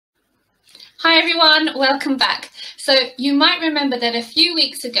Hi everyone, welcome back. So you might remember that a few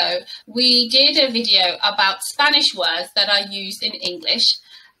weeks ago we did a video about Spanish words that are used in English,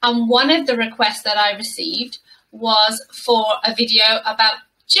 and one of the requests that I received was for a video about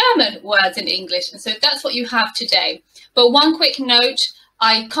German words in English, and so that's what you have today. But one quick note,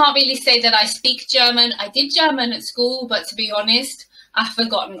 I can't really say that I speak German. I did German at school, but to be honest, I've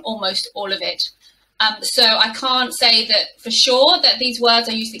forgotten almost all of it. So I can't say that for sure that these words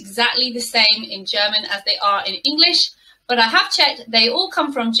are used exactly the same in German as they are in English, but I have checked, they all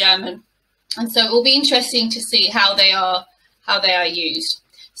come from German. And so it will be interesting to see how they are used.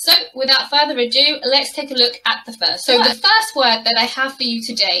 So without further ado, let's take a look at the first. So the first word that I have for you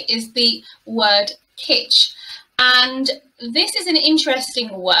today is the word kitsch. And this is an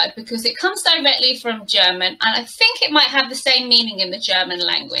interesting word because it comes directly from German, and I think it might have the same meaning in the German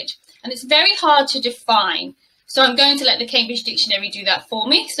language. And it's very hard to define. So I'm going to let the Cambridge Dictionary do that for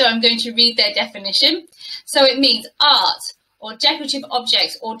me. So I'm going to read their definition. So it means art or decorative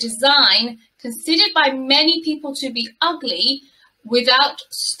objects or design considered by many people to be ugly without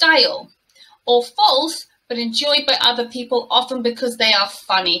style, or false but enjoyed by other people often because they are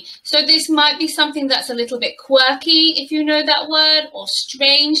funny. So this might be something that's a little bit quirky, if you know that word, or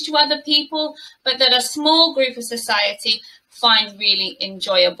strange to other people, but that a small group of society find really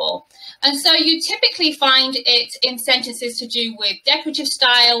enjoyable. And so you typically find it in sentences to do with decorative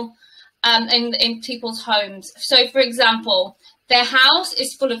style in people's homes. So for example, their house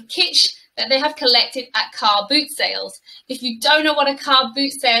is full of kitsch that they have collected at car boot sales. If you don't know what a car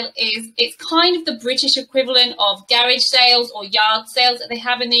boot sale is, it's kind of the British equivalent of garage sales or yard sales that they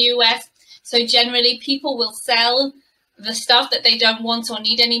have in the US. So generally people will sell the stuff that they don't want or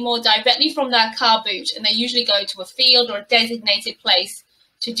need anymore directly from their car boot, and they usually go to a field or a designated place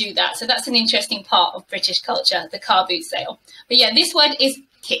to do that. So that's an interesting part of British culture, the car boot sale. But yeah, this word is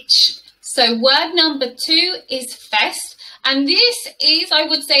kitsch. So word number 2 is fest, and this is, I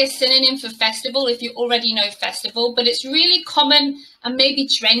would say, a synonym for festival if you already know festival, but it's really common and maybe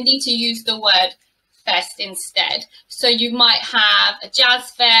trendy to use the word fest instead. So you might have a jazz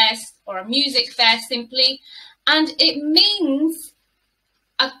fest or a music fest simply, and it means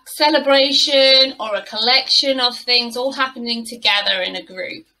a celebration or a collection of things all happening together in a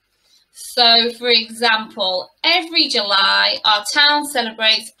group. So, for example, every July, our town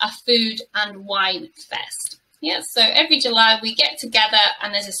celebrates a food and wine fest. Yeah, so every July we get together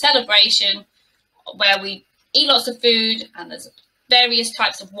and there's a celebration where we eat lots of food and there's various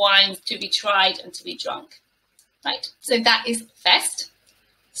types of wines to be tried and to be drunk. Right, so that is fest.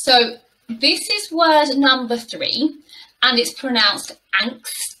 So this is word number 3, and it's pronounced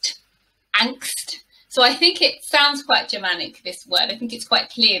angst, angst. So I think it sounds quite Germanic, this word. I think it's quite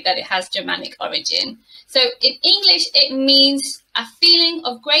clear that it has Germanic origin. So in English, it means a feeling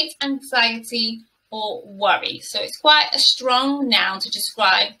of great anxiety or worry. So it's quite a strong noun to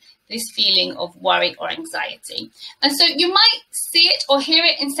describe this feeling of worry or anxiety. And so you might see it or hear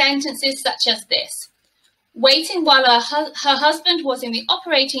it in sentences such as this. Waiting while her husband was in the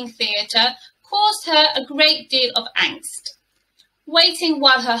operating theatre caused her a great deal of angst. Waiting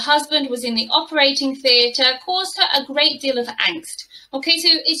while her husband was in the operating theatre caused her a great deal of angst. Okay, so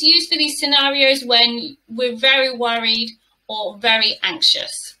it's used for these scenarios when we're very worried or very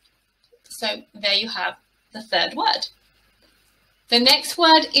anxious. So there you have the third word. The next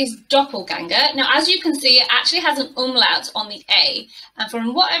word is doppelganger. Now, as you can see, it actually has an umlaut on the A. And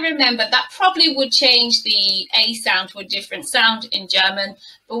from what I remember, that probably would change the A sound to a different sound in German,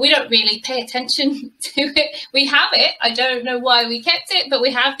 but we don't really pay attention to it. We have it. I don't know why we kept it, but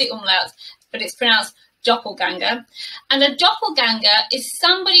we have the umlaut, but it's pronounced doppelganger. And a doppelganger is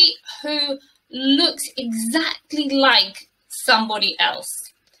somebody who looks exactly like somebody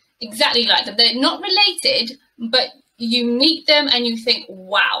else. Exactly like them. They're not related, but you meet them and you think,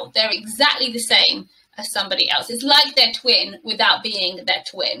 wow, they're exactly the same as somebody else. It's like their twin without being their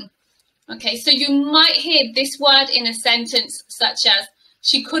twin. Okay, so you might hear this word in a sentence such as,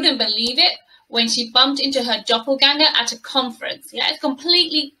 she couldn't believe it when she bumped into her doppelganger at a conference. Yeah, it's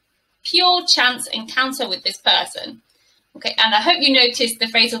completely pure chance encounter with this person. Okay, and I hope you noticed the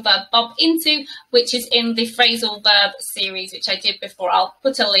phrasal verb bump into, which is in the phrasal verb series, which I did before. I'll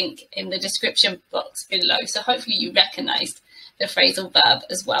put a link in the description box below. So hopefully you recognized the phrasal verb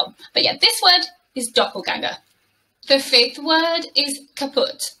as well. But yeah, this word is doppelganger. The fifth word is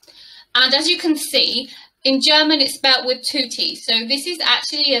kaputt. And as you can see, in German, it's spelled with 2 T's. So this is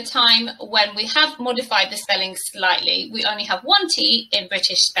actually a time when we have modified the spelling slightly. We only have 1 T in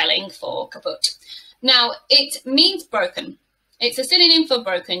British spelling for kaputt. Now, it means broken. It's a synonym for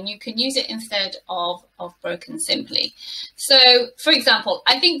broken. You can use it instead of broken simply. So, for example,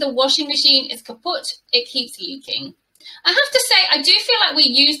 I think the washing machine is kaput. It keeps leaking. I have to say, I do feel like we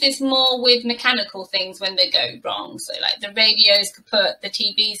use this more with mechanical things when they go wrong. So like the radio's kaput, the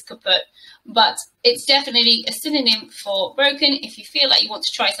TV's kaput, but it's definitely a synonym for broken. If you feel like you want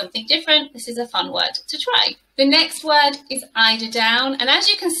to try something different, this is a fun word to try. The next word is eider down. And as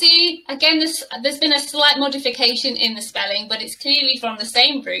you can see, again, there's been a slight modification in the spelling, but it's clearly from the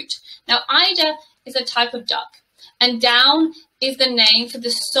same root. Now, eider is a type of duck, and down is the name for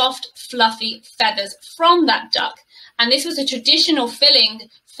the soft, fluffy feathers from that duck. And this was a traditional filling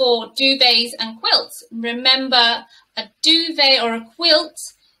for duvets and quilts. Remember, a duvet or a quilt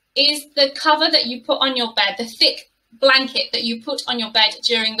is the cover that you put on your bed, the thick blanket that you put on your bed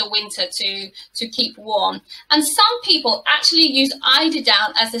during the winter to keep warm. And some people actually use eider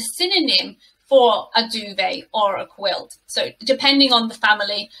down as a synonym for a duvet or a quilt. So depending on the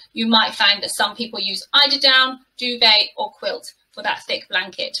family, you might find that some people use eider down, duvet or quilt for that thick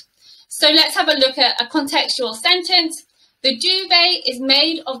blanket. So let's have a look at a contextual sentence. The duvet is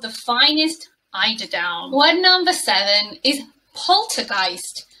made of the finest eider down. Word number 7 is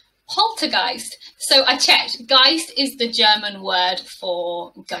poltergeist. Poltergeist. So I checked. Geist is the German word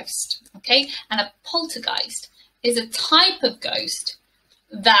for ghost. Okay, and a poltergeist is a type of ghost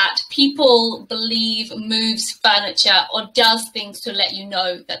that people believe moves furniture or does things to let you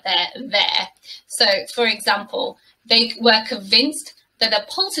know that they're there. So, for example, they were convinced that a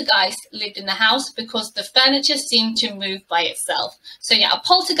poltergeist lived in the house because the furniture seemed to move by itself. So yeah, a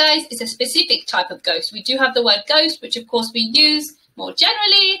poltergeist is a specific type of ghost. We do have the word ghost, which of course we use more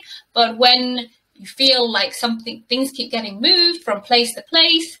generally, but when you feel like things keep getting moved from place to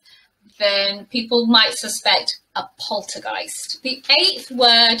place, then people might suspect a poltergeist. The 8th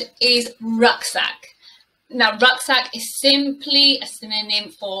word is rucksack. Now, rucksack is simply a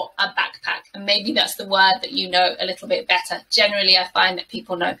synonym for a backpack, and maybe that's the word that you know a little bit better. Generally, I find that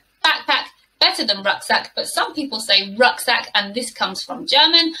people know backpack better than rucksack, but some people say rucksack, and this comes from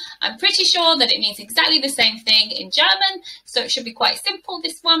German. I'm pretty sure that it means exactly the same thing in German, so it should be quite simple,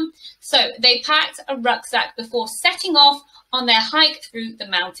 this one. So they packed a rucksack before setting off on their hike through the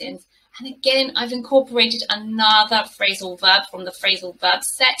mountains. And again, I've incorporated another phrasal verb from the phrasal verb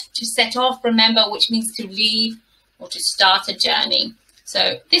set, to set off, remember, which means to leave or to start a journey.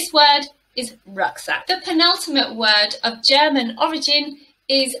 So this word is rucksack. The penultimate word of German origin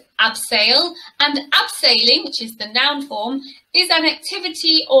is abseil, and abseiling, which is the noun form, is an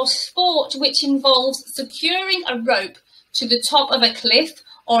activity or sport which involves securing a rope to the top of a cliff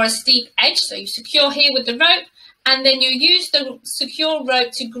or a steep edge. So you secure here with the rope, and then you use the secure rope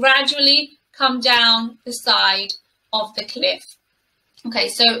to gradually come down the side of the cliff. Okay,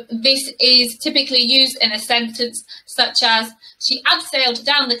 so this is typically used in a sentence such as, she abseiled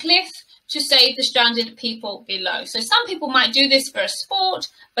down the cliff to save the stranded people below. So some people might do this for a sport,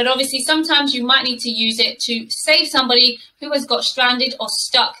 but obviously sometimes you might need to use it to save somebody who has got stranded or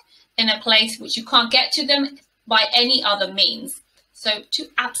stuck in a place which you can't get to them by any other means. So to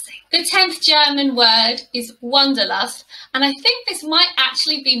abseil. The 10th German word is wanderlust, and I think this might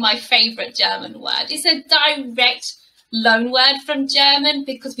actually be my favourite German word. It's a direct loan word from German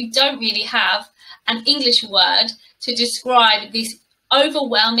because we don't really have an English word to describe this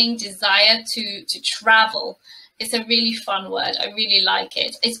overwhelming desire to travel. It's a really fun word. I really like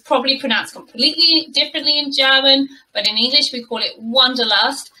it. It's probably pronounced completely differently in German, but in English we call it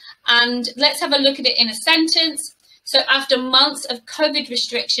wanderlust. And let's have a look at it in a sentence. So after months of COVID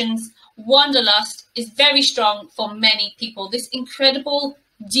restrictions, wanderlust is very strong for many people. This incredible,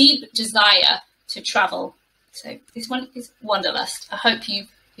 deep desire to travel. So this one is wanderlust. I hope you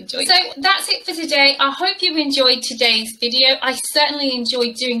enjoyed it. So that's it for today. I hope you enjoyed today's video. I certainly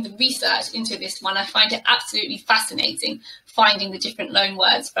enjoyed doing the research into this one. I find it absolutely fascinating finding the different loan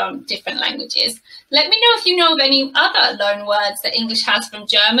words from different languages. Let me know if you know of any other loan words that English has from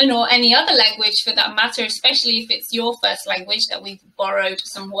German, or any other language for that matter, especially if it's your first language that we've borrowed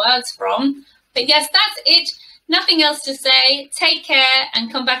some words from. But yes, that's it. Nothing else to say. Take care and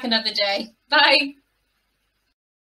come back another day. Bye.